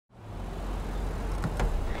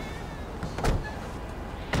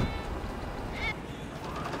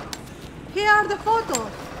are the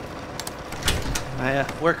photos? My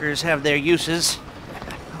workers have their uses.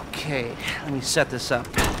 Okay, let me set this up.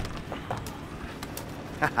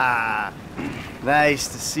 Haha. Nice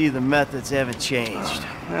to see the methods haven't changed.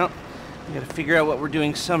 Well, we gotta figure out what we're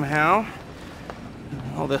doing somehow.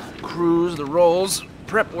 All the crews, the rolls,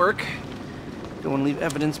 prep work. Don't want to leave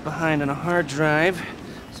evidence behind on a hard drive.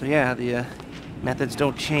 So yeah, the methods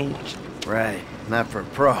don't change. Right, not for a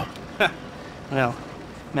pro. Well,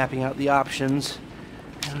 mapping out the options,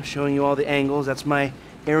 showing you all the angles, that's my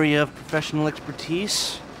area of professional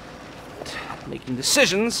expertise. Making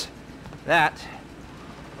decisions, that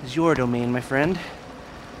is your domain, my friend.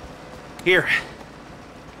 Here.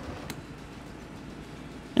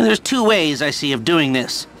 And there's two ways I see of doing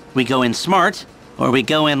this. We go in smart, or we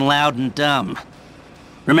go in loud and dumb.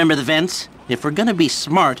 Remember the vents? If we're gonna be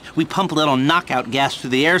smart, we pump a little knockout gas through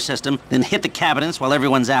the air system, then hit the cabinets while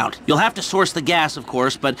everyone's out. You'll have to source the gas, of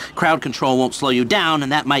course, but crowd control won't slow you down,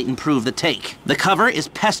 and that might improve the take. The cover is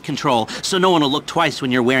pest control, so no one will look twice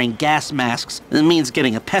when you're wearing gas masks. It means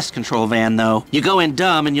getting a pest control van, though. You go in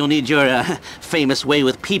dumb, and you'll need your, famous way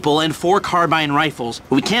with people and 4 carbine rifles.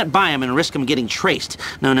 We can't buy them and risk them getting traced.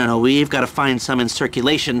 No, we've got to find some in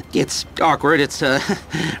circulation. It's awkward, it's,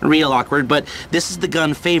 real awkward, but this is the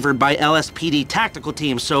gun favored by LSPD tactical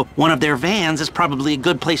teams, so one of their vans is probably a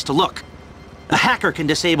good place to look. A hacker can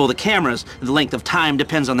disable the cameras. The length of time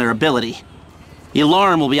depends on their ability. The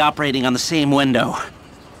alarm will be operating on the same window.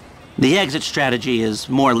 The exit strategy is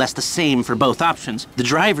more or less the same for both options. The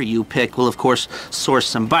driver you pick will, of course, source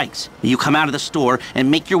some bikes. You come out of the store and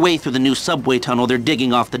make your way through the new subway tunnel they're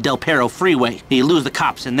digging off the Del Perro freeway. You lose the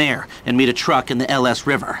cops in there and meet a truck in the LS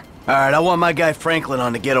River. All right, I want my guy Franklin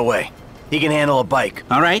on the getaway. He can handle a bike.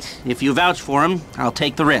 All right, if you vouch for him, I'll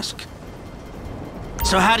take the risk.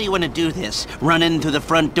 So how do you want to do this? Run in through the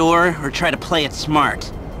front door, or try to play it smart?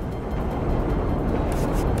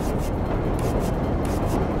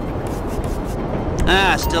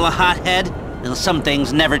 Ah, still a hothead? Well, some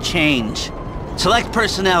things never change. Select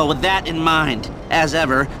personnel with that in mind. As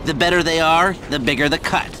ever, the better they are, the bigger the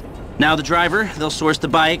cut. Now the driver, they'll source the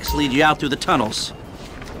bikes, lead you out through the tunnels.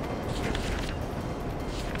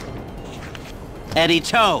 Eddie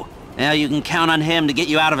Toe. Now you can count on him to get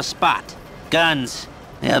you out of a spot. Guns.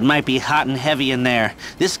 Yeah, it might be hot and heavy in there.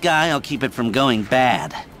 This guy will keep it from going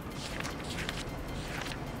bad.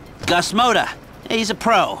 Gus Moda. He's a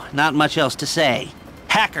pro. Not much else to say.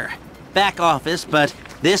 Hacker. Back office, but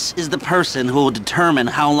this is the person who will determine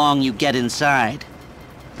how long you get inside.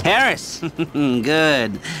 Harris.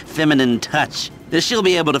 Good. Feminine touch. She'll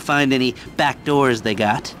be able to find any back doors they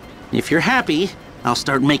got. If you're happy, I'll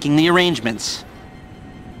start making the arrangements.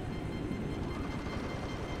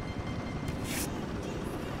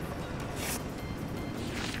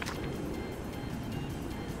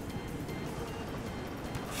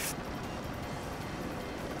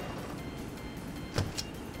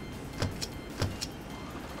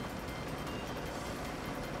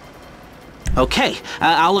 Okay,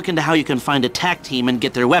 I'll look into how you can find a TAC team and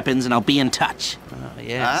get their weapons, and I'll be in touch. Oh,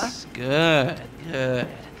 yes. Huh? Good.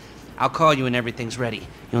 I'll call you when everything's ready.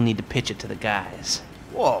 You'll need to pitch it to the guys.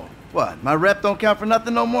 Whoa, what? My rep don't count for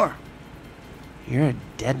nothing no more? You're a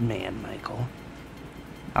dead man, Michael.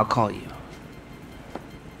 I'll call you.